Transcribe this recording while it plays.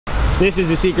This is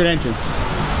the secret entrance.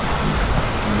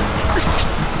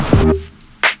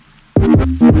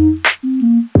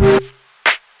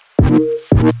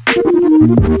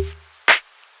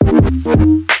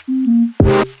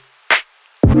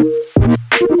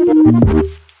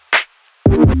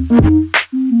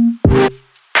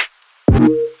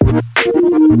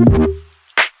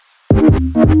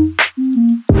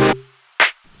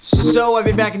 So I've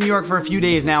been back in New York for a few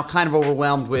days now, kind of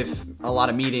overwhelmed with a lot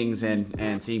of meetings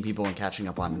and seeing people and catching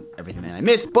up on everything that I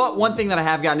missed. But one thing that I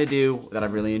have gotten to do that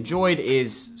I've really enjoyed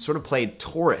is sort of played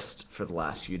tourist for the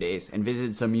last few days and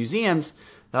visited some museums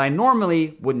that I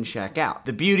normally wouldn't check out.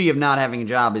 The beauty of not having a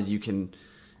job is you can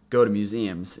go to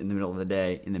museums in the middle of the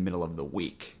day, in the middle of the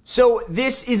week. So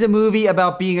this is a movie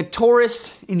about being a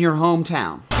tourist in your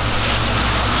hometown.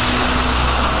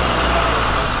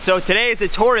 So today is a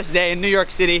tourist day in New York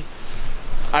City.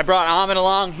 I brought Ahmed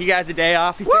along. He has a day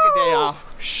off. He took a day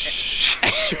off.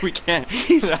 Shh, we can't.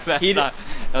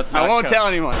 That's not I won't tell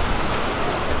anyone.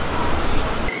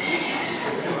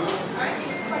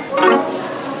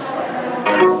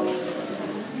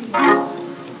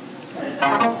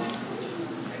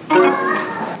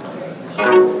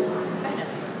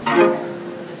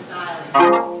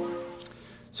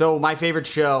 So my favorite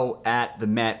show at the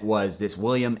Met was this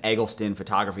William Eggleston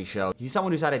photography show. He's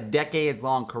someone who's had a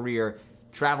decades-long career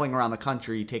traveling around the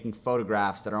country, taking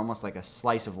photographs that are almost like a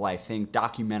slice of life thing,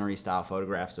 documentary-style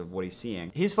photographs of what he's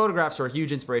seeing. His photographs are a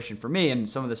huge inspiration for me and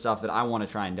some of the stuff that I want to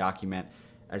try and document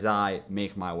as I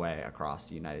make my way across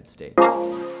the United States.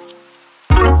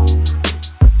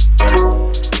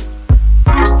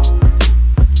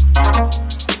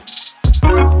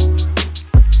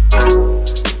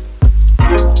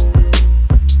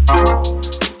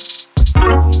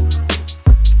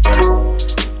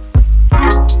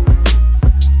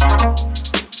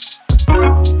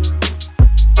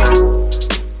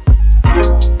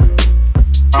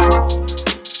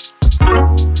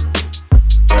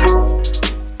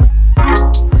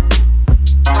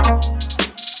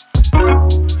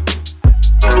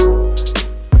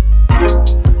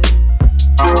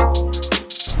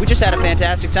 We just had a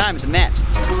fantastic time at the Met.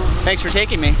 Thanks for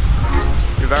taking me.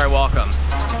 You're very welcome.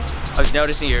 I was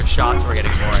noticing your shots were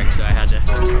getting boring, so I had to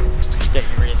get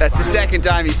you re-inspired. That's the second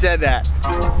time he said that.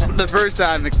 The first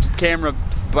time the camera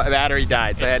battery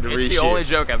died, so I had to reshoot. It's the only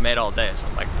joke I've made all day, so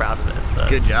I'm like proud of it. So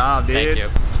good job, dude. Thank you.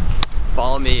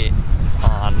 Follow me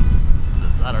on,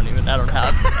 I don't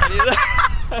have any of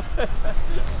that.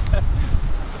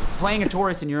 Playing a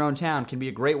tourist in your own town can be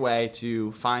a great way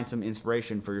to find some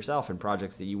inspiration for yourself and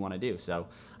projects that you want to do. So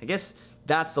I guess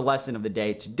that's the lesson of the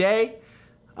day today.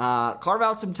 Carve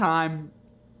out some time,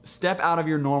 step out of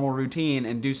your normal routine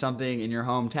and do something in your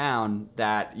hometown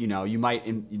that you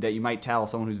might tell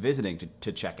someone who's visiting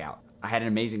to check out. I had an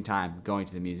amazing time going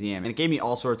to the museum, and it gave me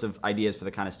all sorts of ideas for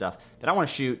the kind of stuff that I want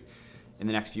to shoot in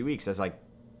the next few weeks as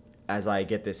I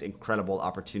get this incredible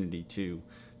opportunity to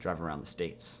drive around the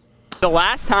States. The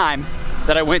last time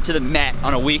that I went to the Met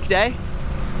on a weekday,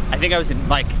 I think I was in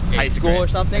like high school or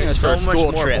something. It was for a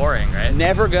school trip. So much more boring, right?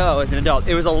 Never go as an adult.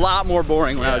 It was a lot more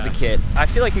boring when I was a kid. I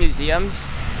feel like museums,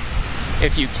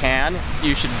 if you can,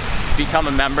 you should become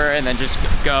a member and then just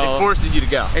go. It forces you to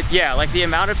go. Yeah, like the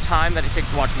amount of time that it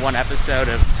takes to watch one episode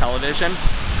of television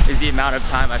is the amount of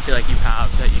time I feel like you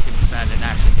have that you can spend and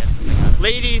actually get something out of it.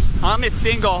 Ladies, Amit's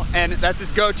single, and that's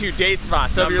his go-to date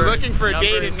spot. So if you're looking for a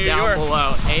date in New York,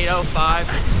 below 805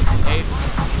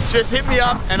 just hit me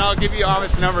up and I'll give you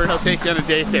Amit's number and he'll take you on a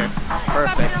date there.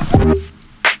 Perfect.